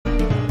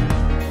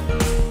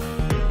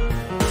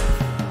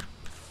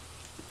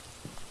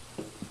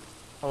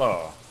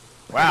Hello.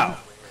 Wow.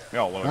 We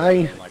all loaded Hi.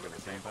 in like at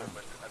the same time.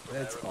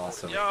 That's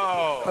awesome.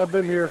 Yo! I've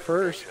been here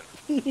first.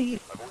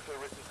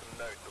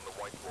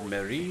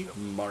 Mary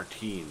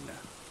Martin.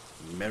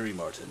 Mary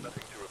Martin.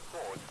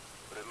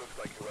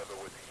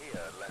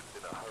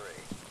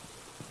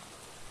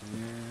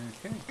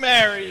 Okay.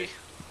 Mary!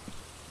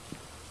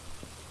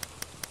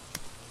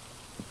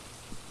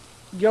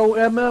 Yo,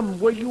 MM,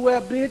 where you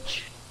at,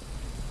 bitch?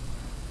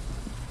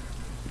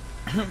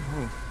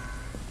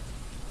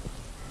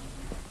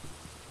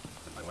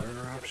 What are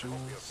our options?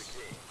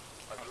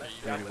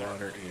 Dirty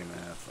water,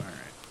 EMF.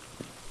 Alright.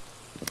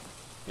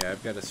 Yeah,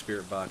 I've got a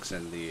spirit box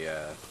and the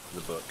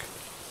book.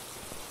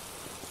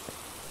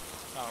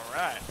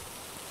 Alright.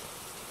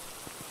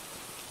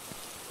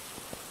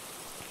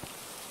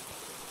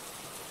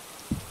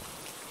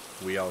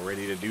 We all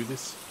ready to do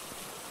this?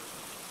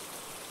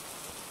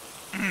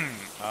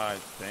 I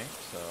think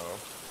so.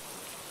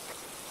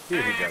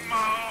 Here he comes.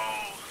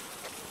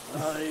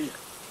 Hi.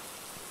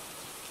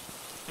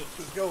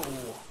 Let's go.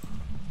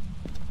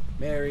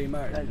 Mary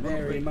Martin,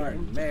 Mary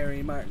Martin,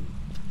 Mary Martin.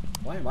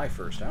 Why am I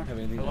first? I don't have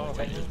anything to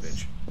detect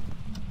this bitch.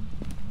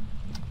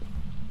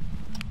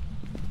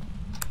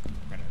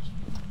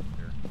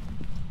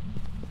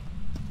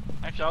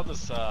 Actually, I'll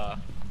just,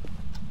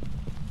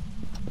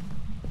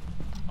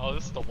 Oh,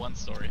 this is the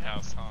one-story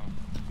house, huh?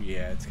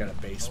 Yeah, it's got a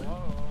basement.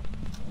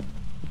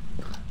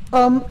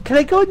 Hello? Can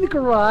I go in the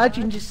garage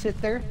and just sit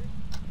there?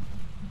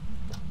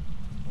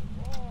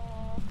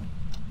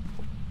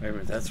 Wait a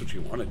minute, that's what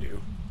you want to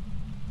do.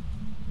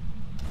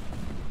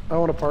 I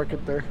want to park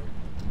it there.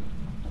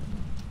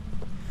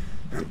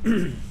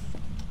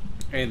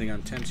 Anything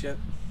on tents yet?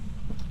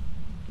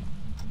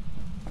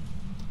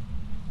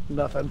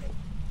 Nothing.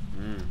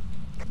 And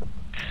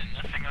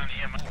nothing on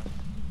EMF.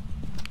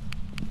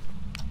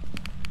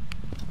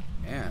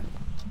 Man.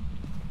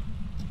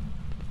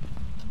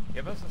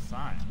 Give us a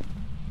sign.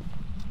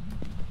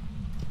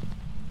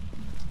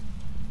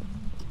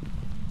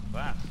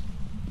 Class.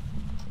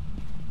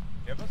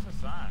 Give us a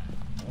sign.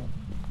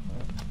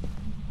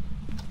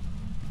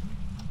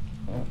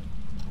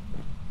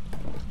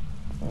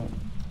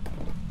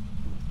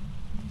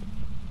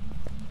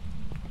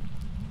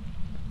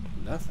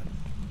 Nothing.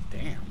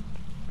 Damn.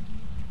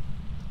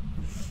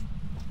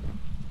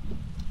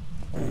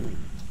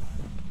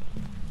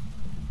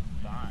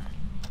 Sign.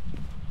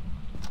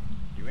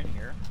 You in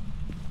here?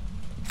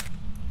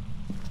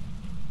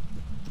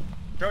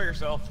 Show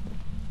yourself.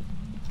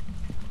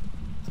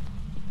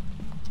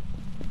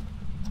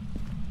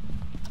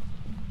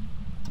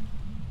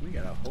 We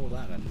got a whole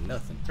lot of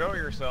nothing. Show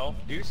yourself.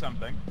 Do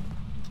something.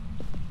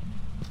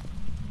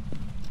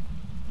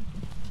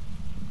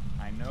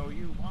 I know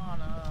you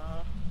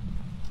wanna.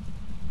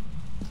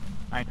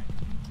 I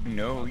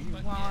know you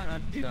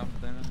wanna do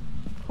something.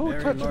 Who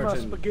Mary touched my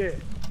Martin.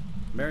 spaghetti?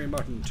 Mary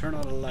Martin, turn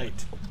on a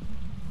light.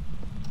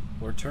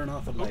 Or turn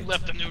off a Who light.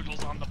 left the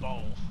noodles on the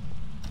bowl?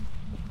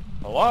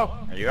 Hello?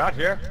 Are you out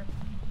here?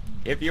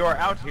 If you are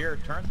out here,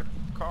 turn the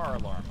car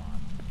alarm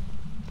on.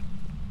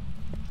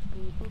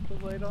 Can you put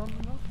the light on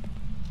now?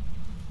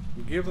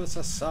 Give us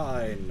a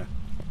sign.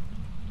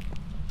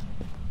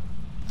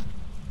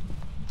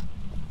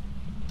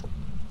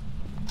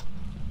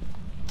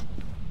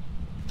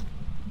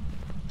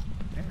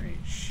 There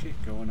ain't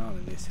shit going on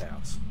in this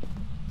house.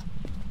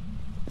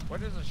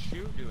 What is a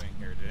shoe doing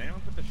here? Did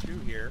anyone put the shoe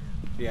here?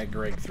 Yeah,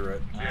 Greg threw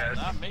it. Yes.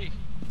 Not me.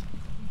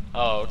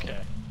 Oh,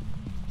 okay.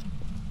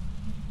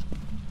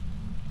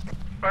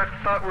 I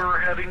thought we were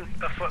heading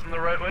a foot in the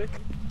right way.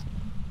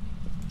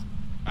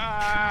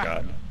 Ah!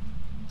 God.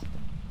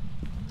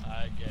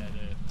 I get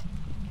it.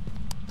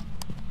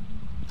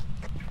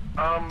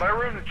 My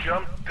room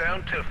jumped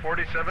down to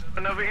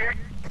 47 over here.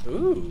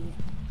 Ooh.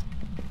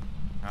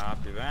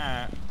 Copy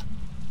that.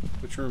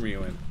 Which room are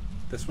you in?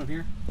 This one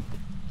here?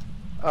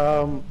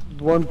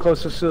 One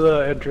closest to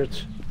the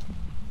entrance.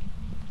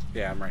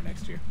 Yeah, I'm right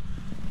next to you.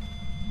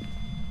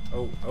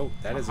 Oh,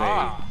 that is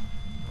Aha.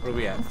 a... What are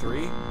we at,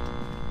 3?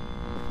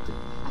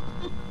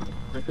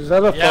 Is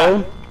that a Yeah.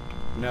 phone?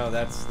 No,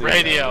 that's the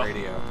Radio.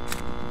 radio.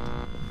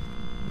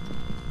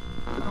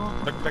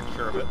 Took a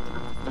picture of it.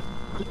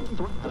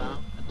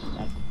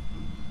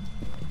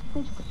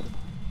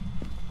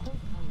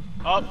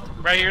 Oh,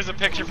 right here's a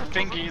picture for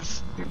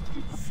Fingies.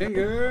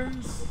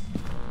 Fingers!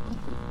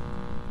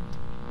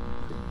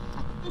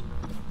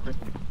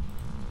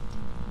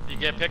 You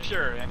get a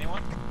picture,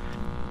 anyone?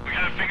 We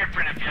got a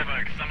fingerprint if you have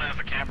a, someone has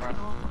a camera.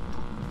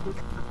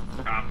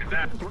 Copy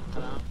that.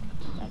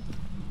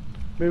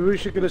 Maybe we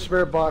should get a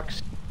spare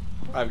box.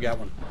 I've got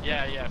one.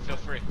 Yeah, feel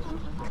free.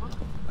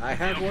 I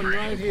have one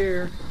right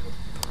here.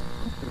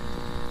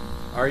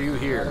 Are you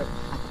here?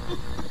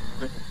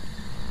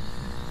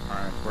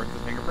 Alright, where's the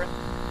fingerprint?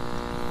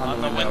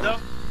 On the window?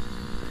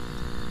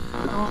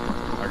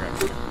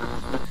 Okay.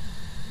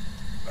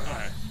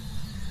 Alright.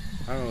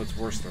 I don't know what's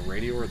worse, the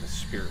radio or the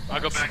spirit box.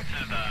 I'll go back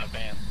to the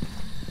van.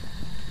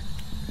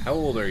 How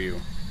old are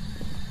you?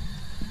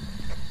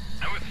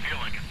 I always feel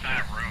like it's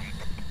that room.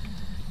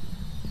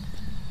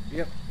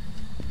 Yep.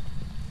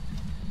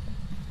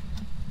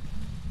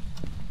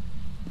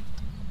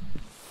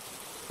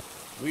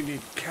 We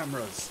need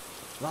cameras.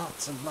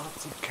 Lots and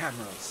lots of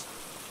cameras.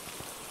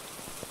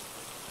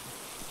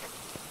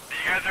 Did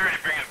you guys already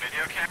bring a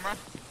video camera?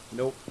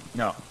 Nope.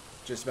 No.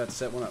 Just about to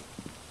set one up.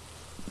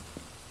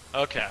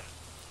 Okay.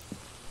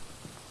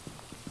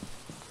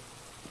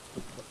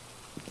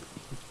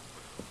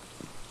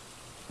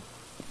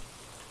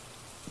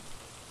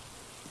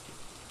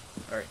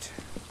 Alright.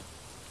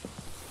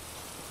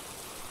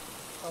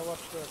 I'll watch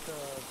that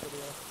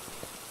video.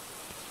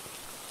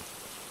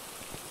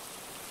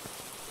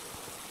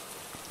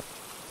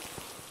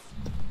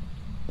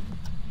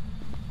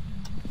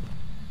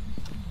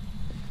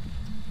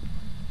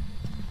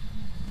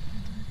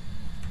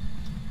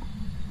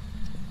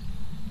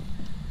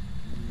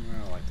 I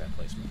don't like that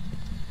placement.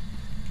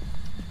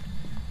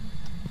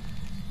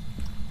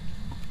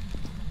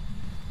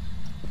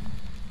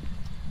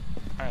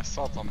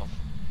 Assault on the... Oh,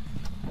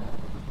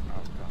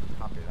 God,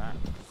 copy that.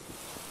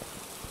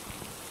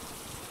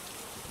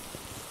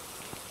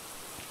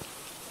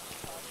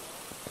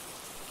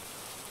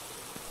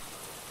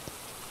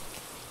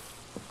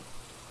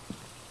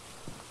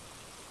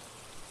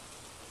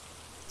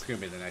 It's gonna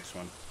be the next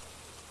one.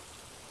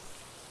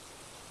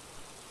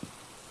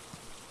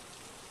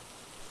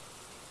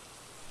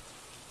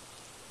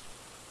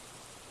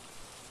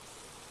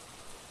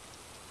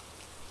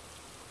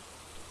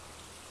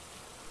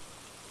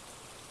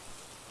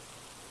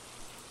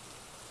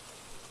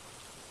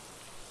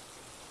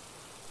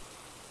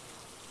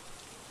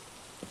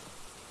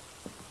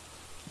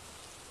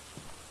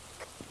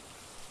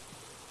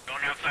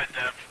 Going outside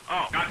Dev.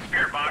 Oh, got a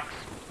spirit box.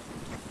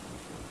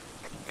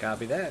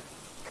 Copy that.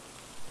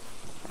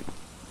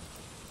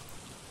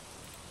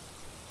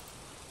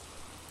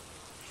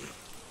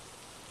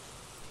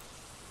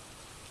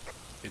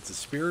 It's a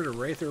spirit, a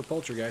wraith, or a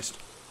poltergeist.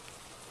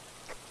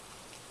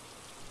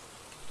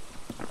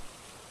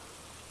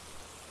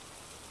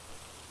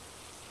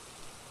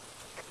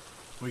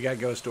 We got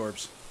ghost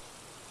orbs.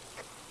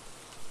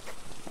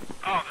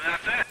 Oh, then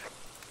that's it.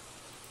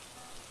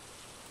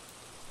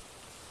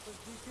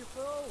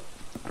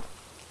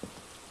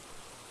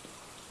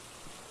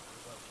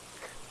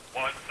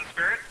 What's the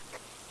spirit?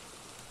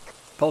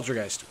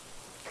 Poltergeist.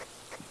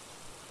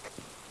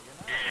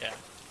 Yeah.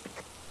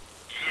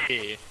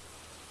 Yeah.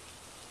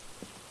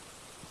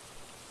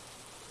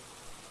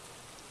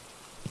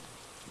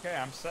 Okay,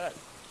 I'm set.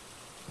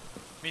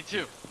 Me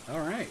too.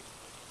 All right.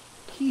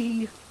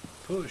 Key.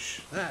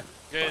 Push that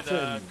Good,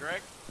 button.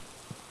 Greg?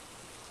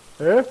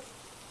 Eh?